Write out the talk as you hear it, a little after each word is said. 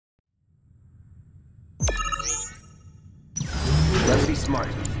Let's be smart.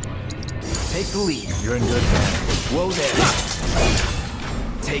 Take the lead. You're in good hands. Whoa there.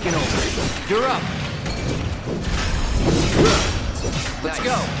 Taking over. You're up. Let's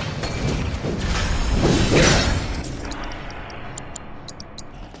go.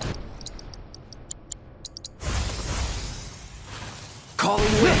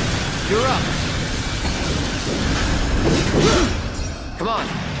 Calling wind. You're up. Come on.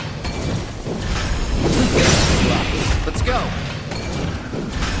 Let's go.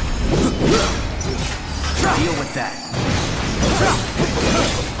 Deal with that.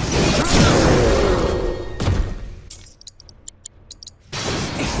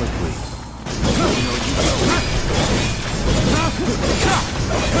 Quickly.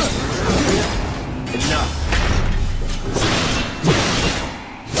 Enough.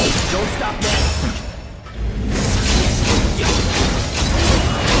 Don't stop now.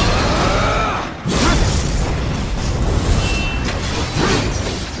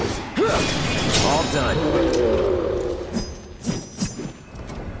 All done.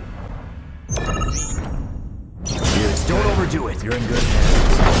 Don't overdo it. You're in good hands.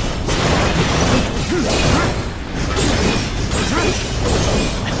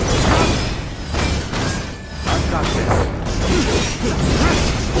 I've got this.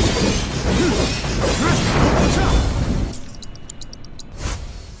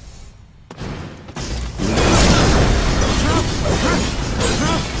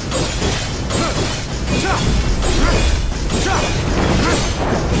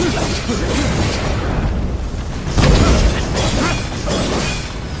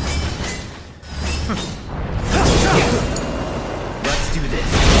 Let's do this.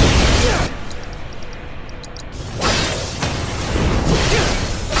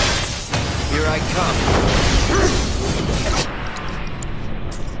 Here I come.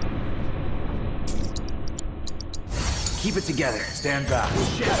 Keep it together. Stand back.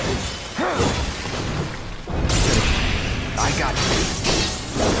 I got you.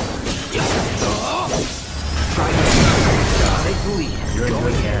 Try to take the lead. You're in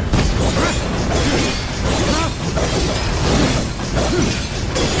good hands.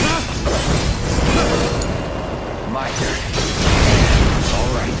 My turn. All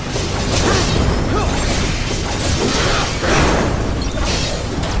right.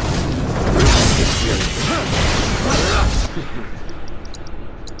 Get serious.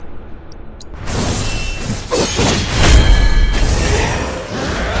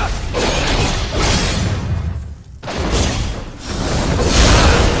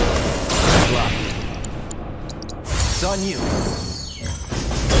 It's on you.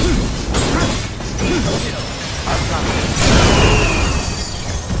 I've got this.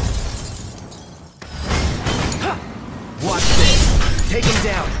 Watch this. Take him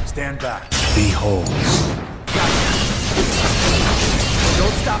down. Stand back. Behold. Gotcha.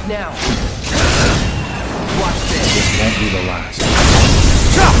 Don't stop now. Watch this. This won't be the last.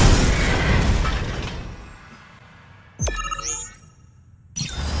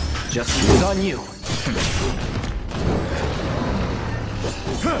 Just it's on you.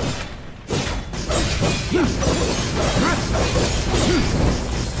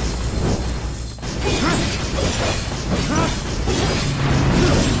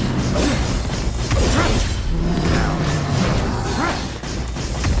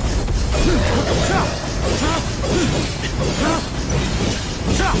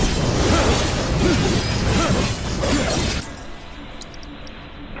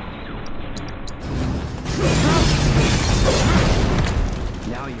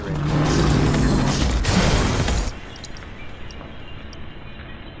 Now you're in.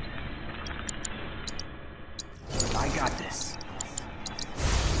 I got this.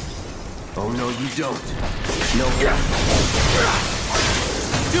 Oh no, you don't. No.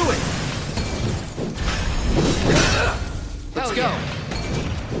 Do it. Let's go.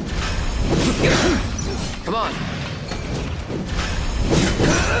 Come on.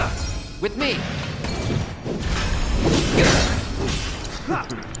 With me.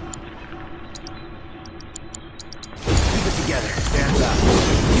 Keep it together. Stand back.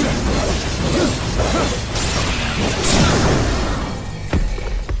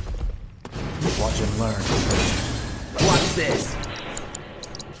 Watch and learn. Watch this.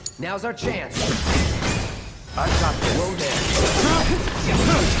 Now's our chance. I've got this. Whoa there.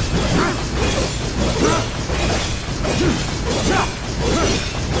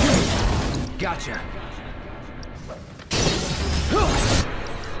 Gotcha.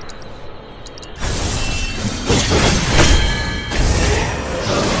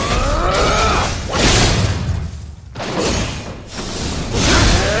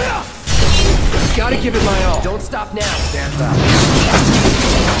 Gotta give it my all. Don't stop now. Stand back.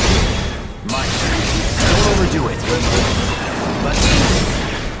 My turn. Don't overdo it.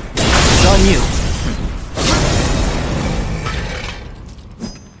 It's on you.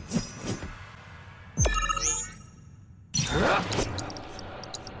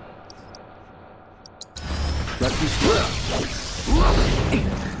 Let's be sure.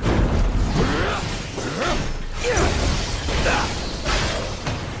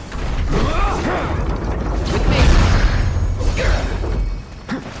 With me.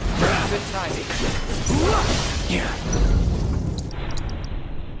 Good timing.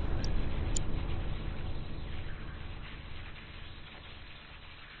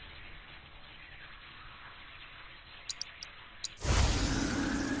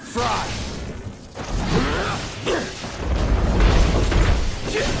 Fry.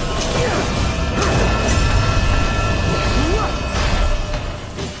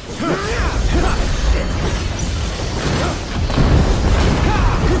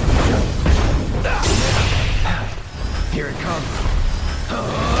 Here it comes.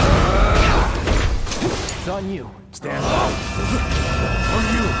 It's on you. Stand up. On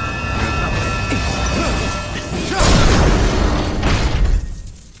you.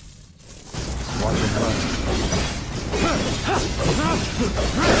 Watch it run.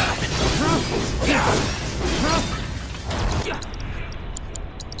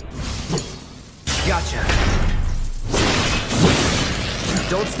 Gotcha.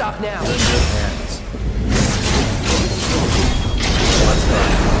 Don't stop now. In good hands. Let's go.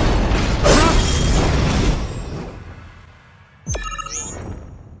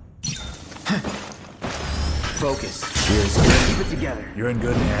 Focus. Here's Keep it together. You're in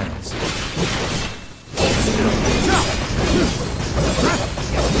good hands.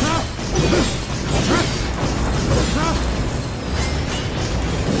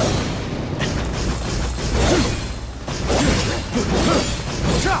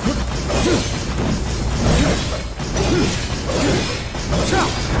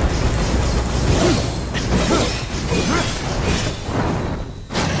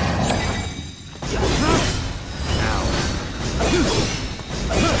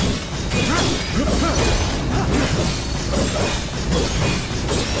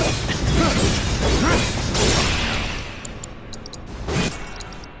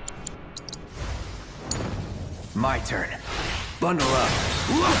 My turn. Bundle up.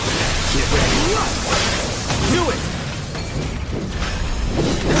 Get ready. Do it!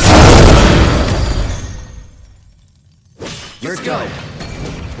 Let's go.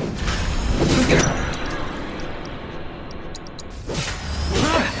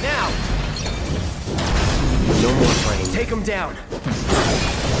 Now! No more playing. Take him down.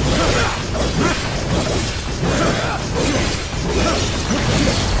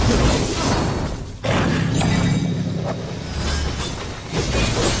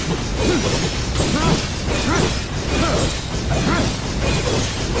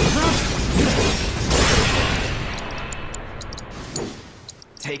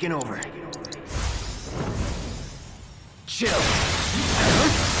 Taking over. Chill.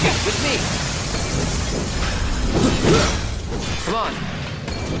 With me. Come on.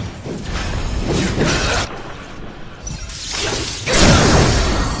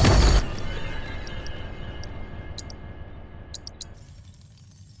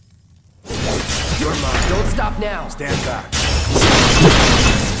 You're mine. Don't stop now. Stand back.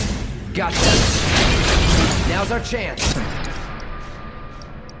 Gotcha. Now's our chance.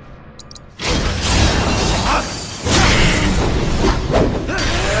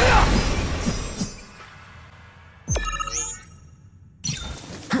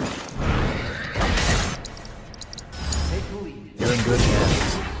 Take the lead. You're in good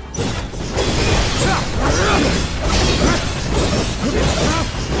hands.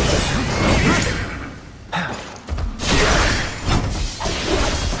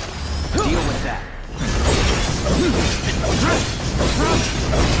 Deal with that.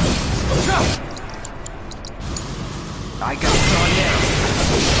 I got it on now.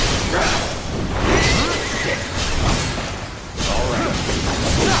 All right.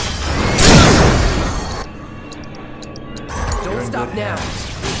 Don't stop now.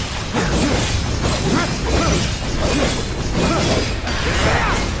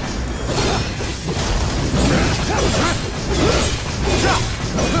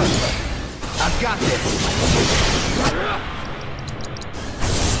 I've got this.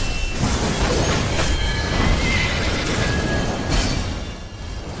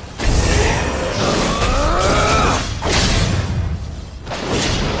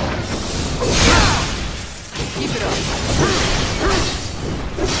 Keep it up.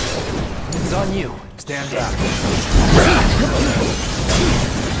 It's on you. Stand back.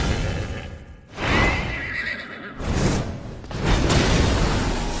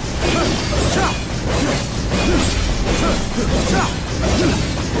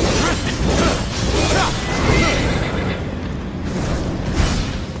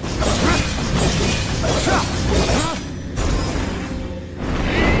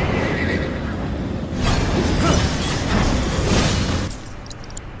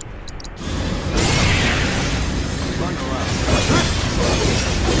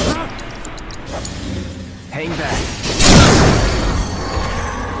 Hang back.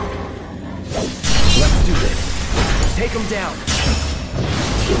 Let's do this. Take him down.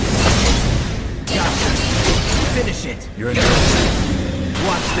 Gotcha. Finish it. You're in.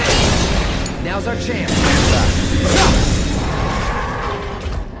 Watch this. Now's our chance.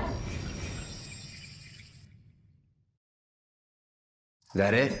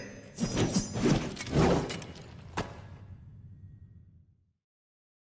 That it?